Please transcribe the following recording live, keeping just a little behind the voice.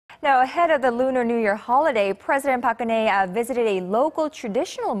Now, ahead of the Lunar New Year holiday, President Park Geun-hye visited a local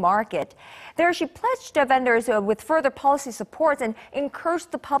traditional market. There, she pledged vendors with further policy supports and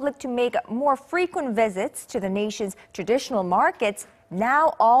encouraged the public to make more frequent visits to the nation's traditional markets,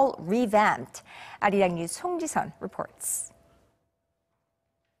 now all revamped. Arirang News Song Ji-sun reports.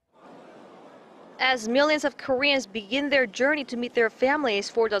 As millions of Koreans begin their journey to meet their families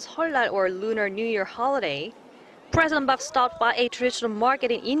for the Seollal or Lunar New Year holiday, President Park stopped by a traditional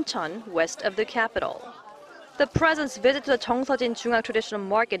market in Incheon, west of the capital. The president's visit to the Jungseojin Jungang Traditional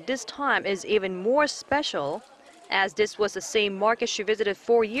Market this time is even more special, as this was the same market she visited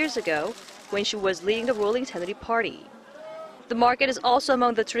 4 years ago when she was leading the ruling Saenuri Party. The market is also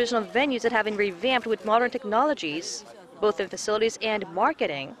among the traditional venues that have been revamped with modern technologies, both in facilities and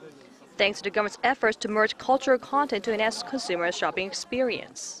marketing, thanks to the government's efforts to merge cultural content to enhance consumer shopping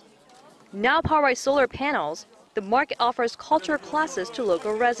experience. Now powered by solar panels, the market offers cultural classes to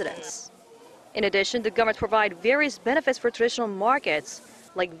local residents. In addition, the government provides various benefits for traditional markets,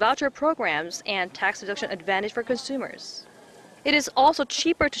 like voucher programs and tax deduction advantage for consumers. It is also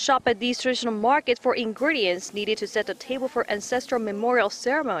cheaper to shop at these traditional markets for ingredients needed to set the table for ancestral memorial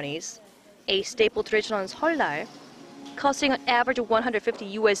ceremonies, a staple tradition on Seollal, costing an average of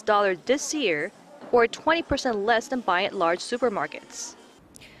 $150 this year, or 20% less than buying at large supermarkets.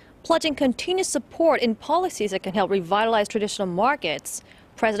 Pledging continuous support in policies that can help revitalize traditional markets,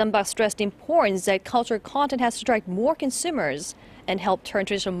 President Park stressed the importance that cultural content has to attract more consumers and help turn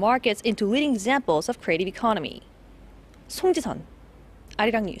traditional markets into leading examples of creative economy. Song Ji-sun,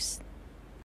 Arirang News.